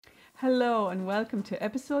Hello and welcome to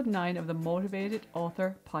episode 9 of the Motivated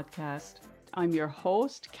Author Podcast. I'm your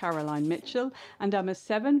host, Caroline Mitchell, and I'm a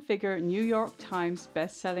 7-figure New York Times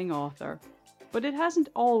best-selling author. But it hasn't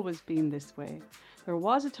always been this way. There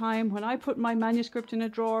was a time when I put my manuscript in a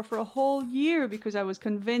drawer for a whole year because I was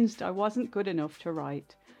convinced I wasn't good enough to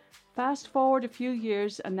write. Fast forward a few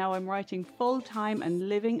years and now I'm writing full-time and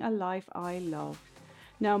living a life I love.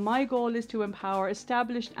 Now my goal is to empower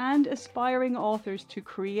established and aspiring authors to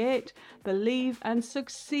create, believe and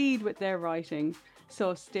succeed with their writing.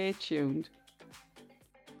 So stay tuned.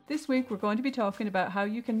 This week we're going to be talking about how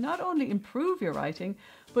you can not only improve your writing,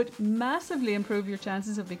 but massively improve your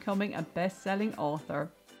chances of becoming a best-selling author.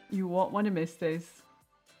 You won't want to miss this.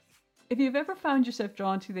 If you've ever found yourself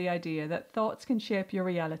drawn to the idea that thoughts can shape your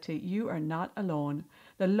reality, you are not alone.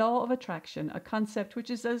 The law of attraction, a concept which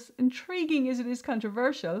is as intriguing as it is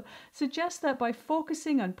controversial, suggests that by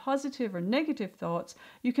focusing on positive or negative thoughts,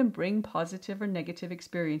 you can bring positive or negative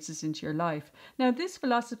experiences into your life. Now, this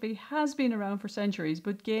philosophy has been around for centuries,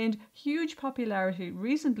 but gained huge popularity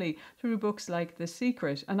recently through books like The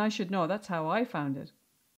Secret, and I should know that's how I found it.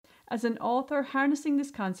 As an author, harnessing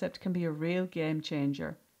this concept can be a real game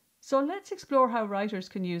changer. So let's explore how writers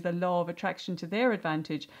can use the law of attraction to their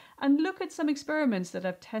advantage and look at some experiments that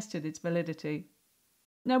have tested its validity.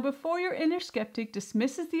 Now, before your inner skeptic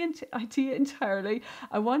dismisses the idea entirely,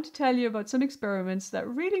 I want to tell you about some experiments that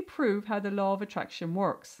really prove how the law of attraction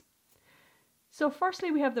works. So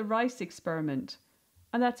firstly, we have the rice experiment,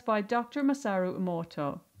 and that's by Dr. Masaru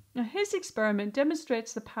Emoto. Now, his experiment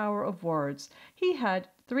demonstrates the power of words. He had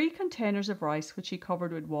 3 containers of rice which he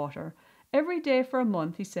covered with water. Every day for a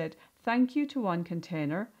month he said thank you to one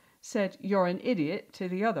container, said you're an idiot to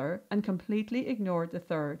the other, and completely ignored the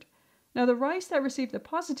third. Now the rice that received the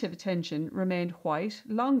positive attention remained white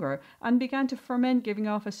longer and began to ferment, giving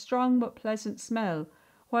off a strong but pleasant smell,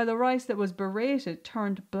 while the rice that was berated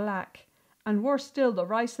turned black, and worse still, the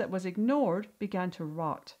rice that was ignored began to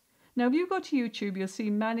rot. Now, if you go to YouTube, you'll see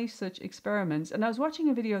many such experiments, and I was watching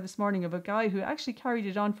a video this morning of a guy who actually carried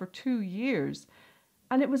it on for 2 years.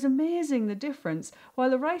 And it was amazing the difference. While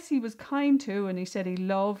the rice he was kind to and he said he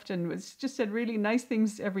loved and just said really nice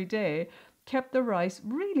things every day, kept the rice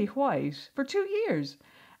really white for 2 years.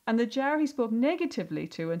 And the jar he spoke negatively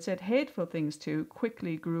to and said hateful things to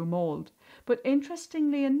quickly grew mold. But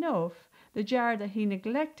interestingly enough, the jar that he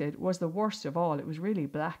neglected was the worst of all. It was really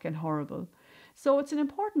black and horrible. So it's an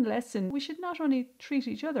important lesson. We should not only treat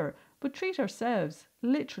each other, but treat ourselves.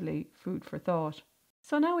 Literally food for thought.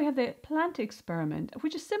 So now we have the plant experiment,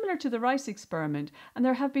 which is similar to the rice experiment, and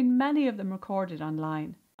there have been many of them recorded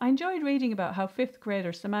online. I enjoyed reading about how 5th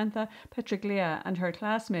grader Samantha Petraglia and her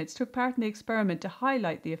classmates took part in the experiment to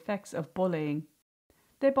highlight the effects of bullying.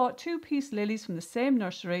 They bought 2 peace lilies from the same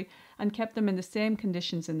nursery and kept them in the same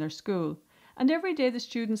conditions in their school. And every day the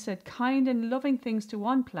students said kind and loving things to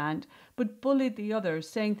one plant, but bullied the others,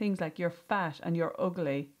 saying things like you're fat and you're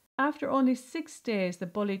ugly. After only 6 days, the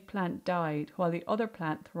bullied plant died, while the other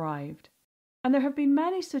plant thrived. And there have been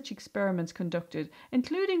many such experiments conducted,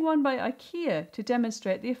 including one by IKEA to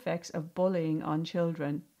demonstrate the effects of bullying on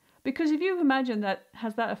children. Because if you imagine that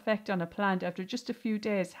has that effect on a plant after just a few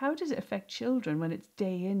days, how does it affect children when it's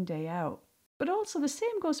day in, day out? But also the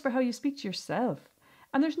same goes for how you speak to yourself.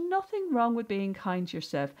 And there's nothing wrong with being kind to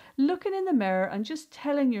yourself, looking in the mirror and just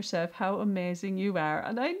telling yourself how amazing you are.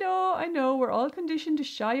 And I know, we're all conditioned to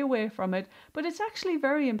shy away from it, but it's actually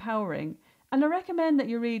very empowering. And I recommend that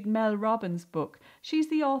you read Mel Robbins' book. She's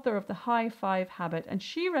the author of The High Five Habit, and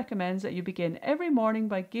she recommends that you begin every morning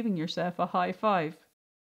by giving yourself a high five.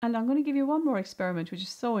 And I'm going to give you one more experiment which is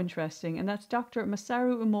so interesting, and that's Dr.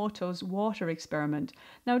 Masaru Emoto's water experiment.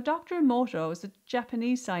 Now, Dr. Emoto is a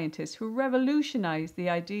Japanese scientist who revolutionized the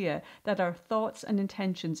idea that our thoughts and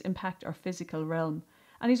intentions impact our physical realm.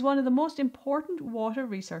 And he's one of the most important water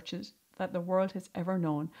researchers that the world has ever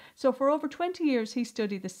known. So for over 20 years, he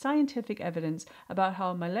studied the scientific evidence about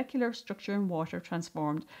how molecular structure in water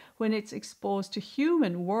transformed when it's exposed to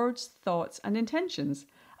human words, thoughts, and intentions.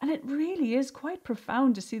 And it really is quite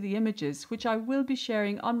profound to see the images, which I will be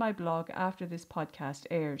sharing on my blog after this podcast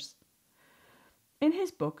airs. In his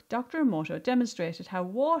book, Dr. Emoto demonstrated how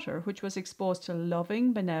water, which was exposed to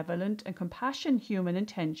loving, benevolent, and compassionate human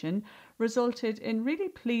intention, resulted in really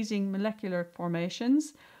pleasing molecular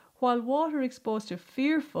formations, while water exposed to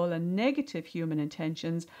fearful and negative human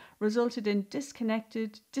intentions resulted in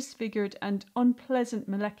disconnected, disfigured, and unpleasant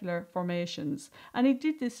molecular formations. And he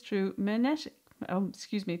did this through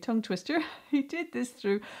tongue twister. He did this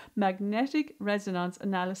through magnetic resonance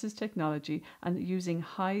analysis technology and using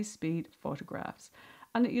high-speed photographs.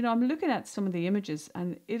 And, I'm looking at some of the images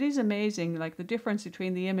and it is amazing, like the difference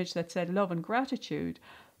between the image that said love and gratitude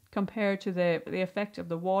compared to the effect of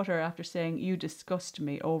the water after saying, "You disgust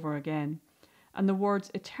me," over again. And the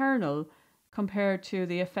words eternal compared to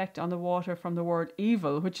the effect on the water from the word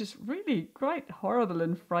evil, which is really quite horrible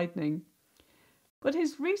and frightening. But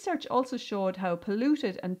his research also showed how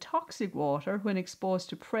polluted and toxic water, when exposed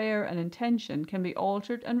to prayer and intention, can be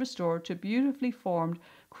altered and restored to beautifully formed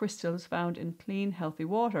crystals found in clean, healthy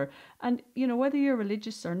water. And, whether you're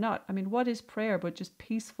religious or not, what is prayer but just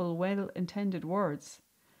peaceful, well-intended words?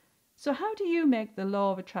 So how do you make the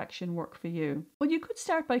law of attraction work for you? Well, you could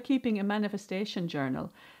start by keeping a manifestation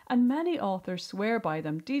journal, and many authors swear by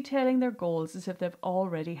them, detailing their goals as if they've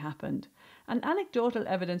already happened. And anecdotal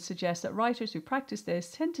evidence suggests that writers who practice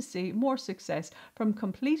this tend to see more success from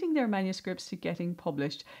completing their manuscripts to getting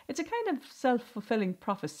published. It's a kind of self-fulfilling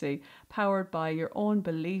prophecy powered by your own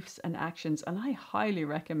beliefs and actions, and I highly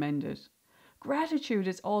recommend it. Gratitude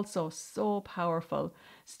is also so powerful.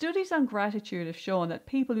 Studies on gratitude have shown that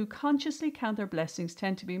people who consciously count their blessings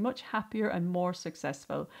tend to be much happier and more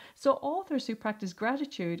successful. So authors who practice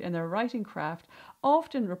gratitude in their writing craft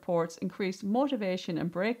often reports increased motivation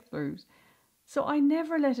and breakthroughs. So I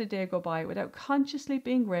never let a day go by without consciously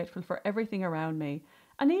being grateful for everything around me.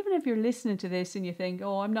 And even if you're listening to this and you think,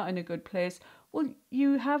 "Oh, I'm not in a good place," well,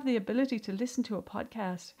 you have the ability to listen to a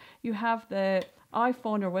podcast. You have the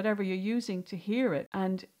iPhone or whatever you're using to hear it.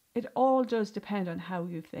 And it all does depend on how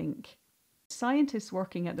you think. Scientists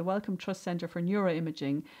working at the Wellcome Trust Centre for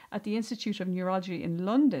Neuroimaging at the Institute of Neurology in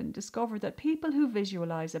London discovered that people who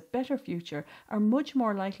visualise a better future are much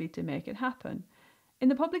more likely to make it happen. In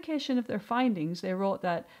the publication of their findings, they wrote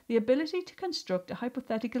that the ability to construct a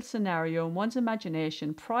hypothetical scenario in one's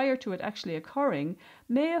imagination prior to it actually occurring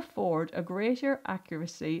may afford a greater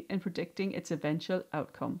accuracy in predicting its eventual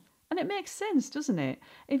outcome. And it makes sense, doesn't it?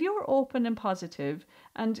 If you're open and positive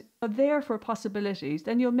and are there for possibilities,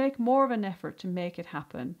 then you'll make more of an effort to make it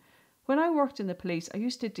happen. When I worked in the police, I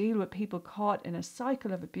used to deal with people caught in a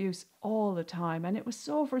cycle of abuse all the time. And it was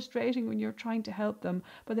so frustrating when you're trying to help them,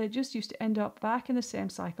 but they just used to end up back in the same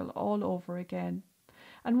cycle all over again.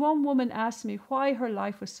 And one woman asked me why her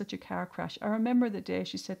life was such a car crash. I remember the day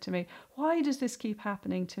she said to me, "Why does this keep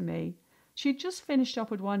happening to me?" She'd just finished up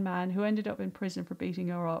with one man who ended up in prison for beating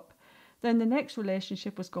her up. Then the next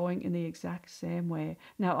relationship was going in the exact same way.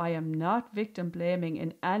 Now, I am not victim blaming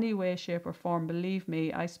in any way, shape or form. Believe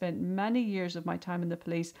me, I spent many years of my time in the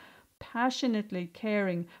police passionately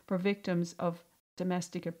caring for victims of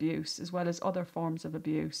domestic abuse as well as other forms of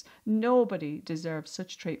abuse. Nobody deserves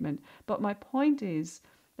such treatment. But my point is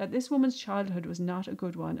that this woman's childhood was not a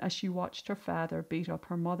good one as she watched her father beat up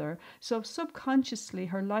her mother. So subconsciously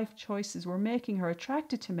her life choices were making her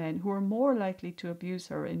attracted to men who were more likely to abuse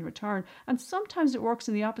her in return. And sometimes it works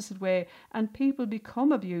in the opposite way and people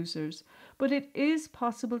become abusers. But it is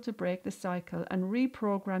possible to break the cycle and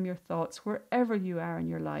reprogram your thoughts wherever you are in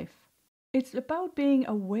your life. It's about being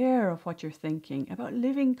aware of what you're thinking, about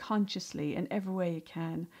living consciously in every way you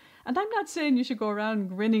can. And I'm not saying you should go around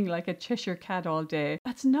grinning like a Cheshire cat all day.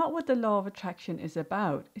 That's not what the law of attraction is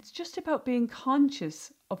about. It's just about being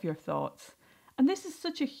conscious of your thoughts. And this is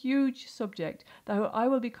such a huge subject that I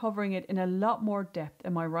will be covering it in a lot more depth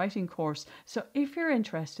in my writing course. So if you're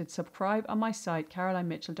interested, subscribe on my site,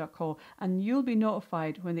 carolinemitchell.co, and you'll be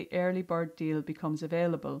notified when the early bird deal becomes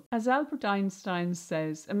available. As Albert Einstein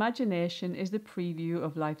says, imagination is the preview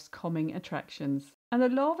of life's coming attractions. And the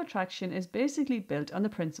law of attraction is basically built on the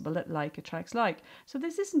principle that like attracts like. So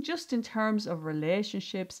this isn't just in terms of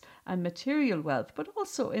relationships and material wealth, but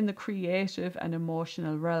also in the creative and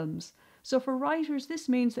emotional realms. So for writers, this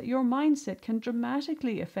means that your mindset can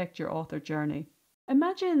dramatically affect your author journey.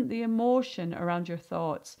 Imagine the emotion around your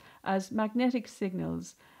thoughts as magnetic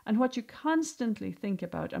signals and what you constantly think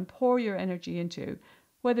about and pour your energy into,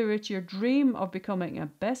 whether it's your dream of becoming a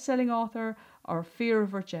best-selling author or fear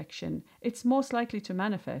of rejection. It's most likely to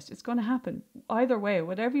manifest. It's going to happen. Either way,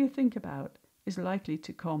 whatever you think about is likely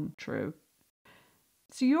to come true.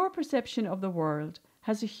 So your perception of the world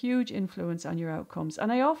has a huge influence on your outcomes.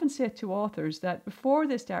 And I often say to authors that before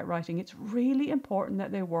they start writing, it's really important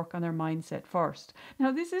that they work on their mindset first.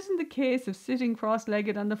 Now, this isn't the case of sitting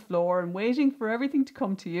cross-legged on the floor and waiting for everything to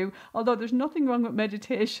come to you, although there's nothing wrong with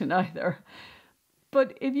meditation either.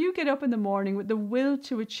 But if you get up in the morning with the will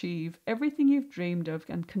to achieve everything you've dreamed of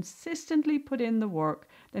and consistently put in the work,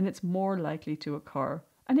 then it's more likely to occur.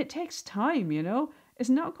 And it takes time, It's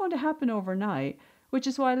not going to happen overnight, which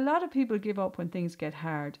is why a lot of people give up when things get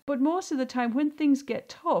hard. But most of the time when things get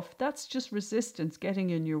tough, that's just resistance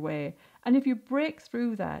getting in your way. And if you break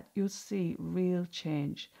through that, you'll see real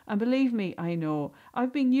change. And believe me, I know.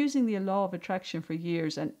 I've been using the law of attraction for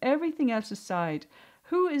years, and everything else aside,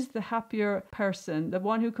 who is the happier person? The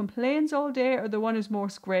one who complains all day, or the one who's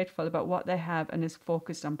most grateful about what they have and is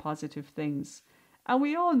focused on positive things? And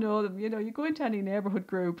we all know them. You go into any neighbourhood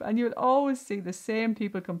group and you'll always see the same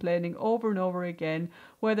people complaining over and over again,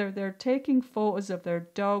 whether they're taking photos of their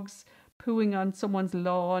dogs pooing on someone's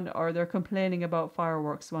lawn or they're complaining about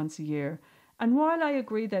fireworks once a year. And while I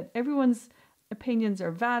agree that everyone's opinions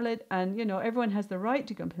are valid and, everyone has the right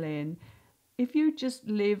to complain, if you just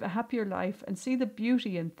live a happier life and see the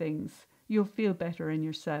beauty in things, you'll feel better in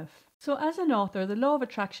yourself. So as an author, the law of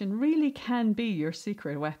attraction really can be your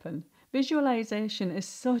secret weapon. Visualization is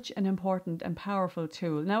such an important and powerful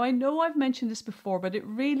tool. Now, I know I've mentioned this before, but it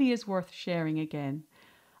really is worth sharing again.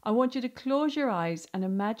 I want you to close your eyes and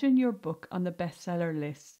imagine your book on the bestseller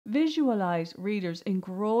list. Visualize readers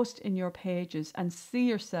engrossed in your pages and see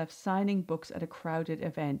yourself signing books at a crowded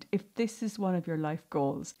event if this is one of your life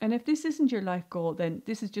goals. And if this isn't your life goal, then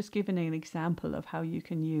this is just giving an example of how you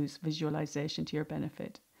can use visualization to your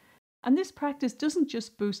benefit. And this practice doesn't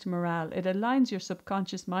just boost morale, it aligns your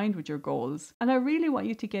subconscious mind with your goals. And I really want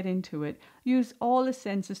you to get into it. Use all the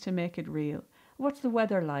senses to make it real. What's the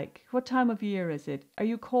weather like? What time of year is it? Are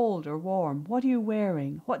you cold or warm? What are you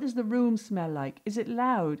wearing? What does the room smell like? Is it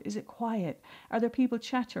loud? Is it quiet? Are there people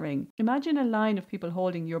chattering? Imagine a line of people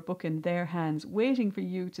holding your book in their hands, waiting for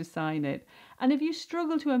you to sign it. And if you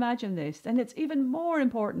struggle to imagine this, then it's even more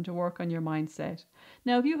important to work on your mindset.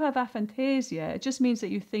 Now, if you have aphantasia, it just means that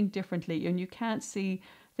you think differently and you can't see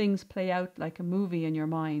things play out like a movie in your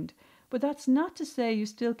mind. But that's not to say you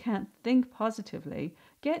still can't think positively.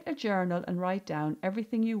 Get a journal and write down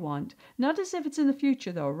everything you want. Not as if it's in the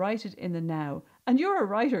future though, write it in the now. And you're a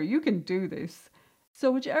writer, you can do this.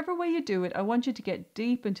 So whichever way you do it, I want you to get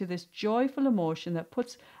deep into this joyful emotion that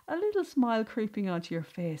puts a little smile creeping onto your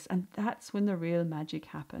face. And that's when the real magic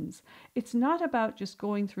happens. It's not about just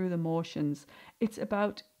going through the motions. It's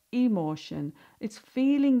about emotion. It's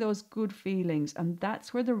feeling those good feelings, and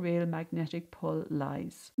that's where the real magnetic pull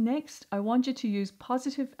lies. Next, I want you to use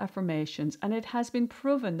positive affirmations, and it has been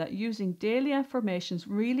proven that using daily affirmations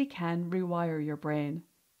really can rewire your brain.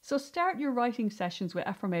 So start your writing sessions with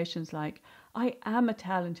affirmations like, I am a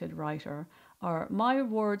talented writer, or my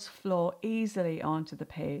words flow easily onto the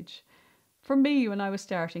page. For me, when I was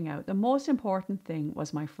starting out, the most important thing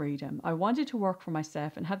was my freedom. I wanted to work for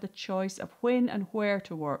myself and have the choice of when and where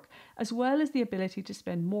to work, as well as the ability to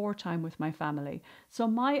spend more time with my family. So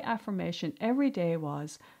my affirmation every day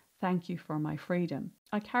was, thank you for my freedom.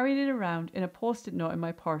 I carried it around in a post-it note in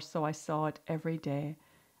my purse so I saw it every day.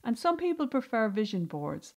 And some people prefer vision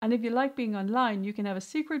boards. And if you like being online, you can have a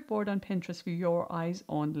secret board on Pinterest for your eyes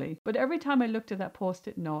only. But every time I looked at that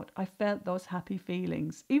post-it note, I felt those happy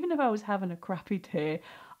feelings. Even if I was having a crappy day,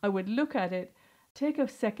 I would look at it, take a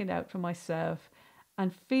second out for myself,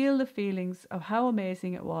 and feel the feelings of how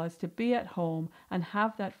amazing it was to be at home and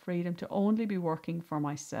have that freedom to only be working for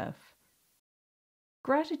myself.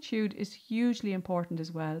 Gratitude is hugely important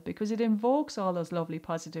as well because it invokes all those lovely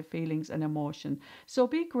positive feelings and emotion. So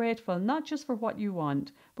be grateful not just for what you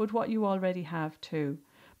want, but what you already have too.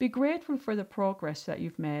 Be grateful for the progress that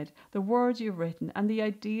you've made, the words you've written, and the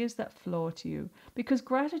ideas that flow to you. Because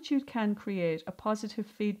gratitude can create a positive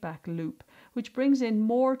feedback loop, which brings in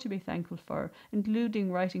more to be thankful for,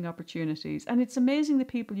 including writing opportunities. And it's amazing the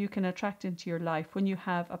people you can attract into your life when you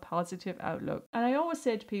have a positive outlook. And I always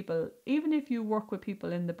say to people, even if you work with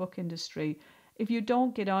people in the book industry, if you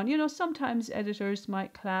don't get on, sometimes editors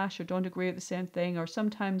might clash or don't agree with the same thing, or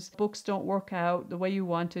sometimes books don't work out the way you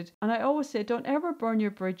wanted. And I always say, don't ever burn your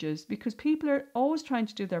bridges because people are always trying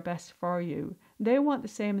to do their best for you. They want the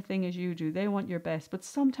same thing as you do. They want your best, but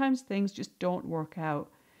sometimes things just don't work out.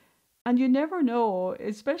 And you never know,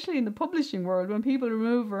 especially in the publishing world, when people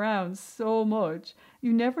move around so much,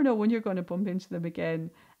 you never know when you're going to bump into them again.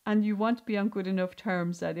 And you want to be on good enough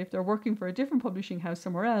terms that if they're working for a different publishing house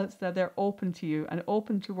somewhere else, that they're open to you and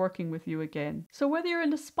open to working with you again. So whether you're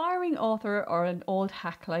an aspiring author or an old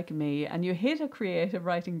hack like me and you hit a creative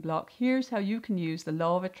writing block, here's how you can use the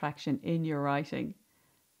law of attraction in your writing.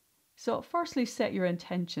 So firstly, set your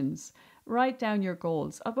intentions. Write down your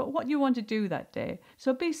goals about what you want to do that day.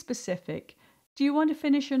 So be specific. Do you want to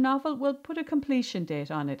finish your novel? Well, put a completion date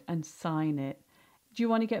on it and sign it. Do you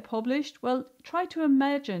want to get published? Well, try to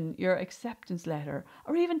imagine your acceptance letter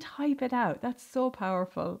or even type it out. That's so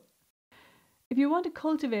powerful. If you want to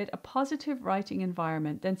cultivate a positive writing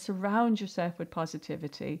environment, then surround yourself with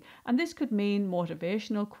positivity. And this could mean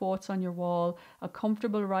motivational quotes on your wall, a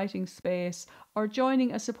comfortable writing space, or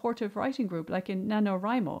joining a supportive writing group like in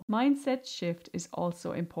NaNoWriMo. Mindset shift is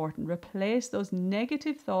also important. Replace those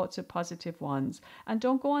negative thoughts with positive ones. And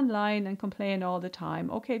don't go online and complain all the time.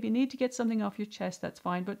 Okay, if you need to get something off your chest, that's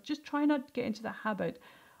fine. But just try not to get into the habit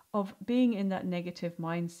of being in that negative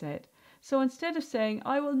mindset. So instead of saying,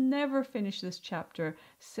 I will never finish this chapter,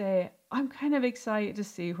 say, I'm kind of excited to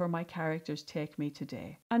see where my characters take me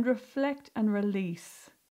today. And reflect and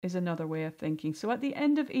release is another way of thinking. So at the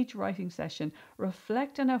end of each writing session,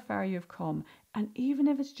 reflect on how far you've come. And even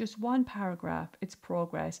if it's just one paragraph, it's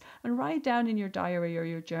progress. And write down in your diary or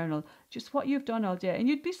your journal just what you've done all day. And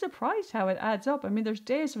you'd be surprised how it adds up. I mean, there's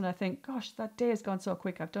days when I think, gosh, that day has gone so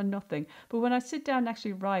quick, I've done nothing. But when I sit down and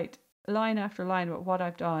actually write line after line about what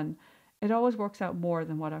I've done, it always works out more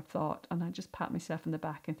than what I've thought. And I just pat myself in the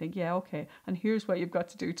back and think, yeah, okay, and here's what you've got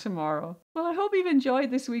to do tomorrow. Well, I hope you've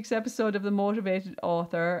enjoyed this week's episode of The Motivated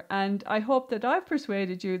Author. And I hope that I've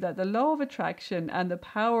persuaded you that the law of attraction and the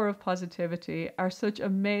power of positivity are such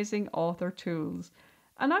amazing author tools.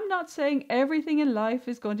 And I'm not saying everything in life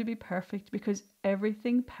is going to be perfect, because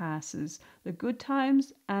everything passes, the good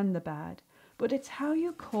times and the bad. But it's how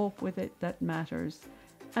you cope with it that matters.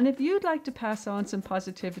 And if you'd like to pass on some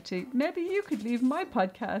positivity, maybe you could leave my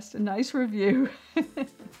podcast a nice review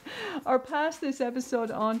or pass this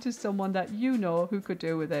episode on to someone that you know who could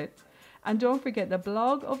do with it. And don't forget, the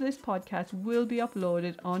blog of this podcast will be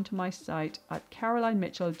uploaded onto my site at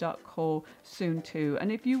carolinemitchell.co soon too. And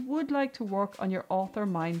if you would like to work on your author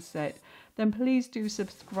mindset, then please do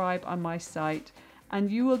subscribe on my site, and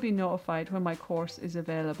you will be notified when my course is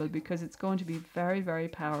available, because it's going to be very, very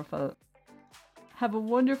powerful. Have a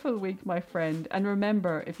wonderful week, my friend. And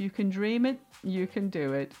remember, if you can dream it, you can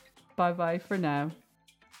do it. Bye-bye for now.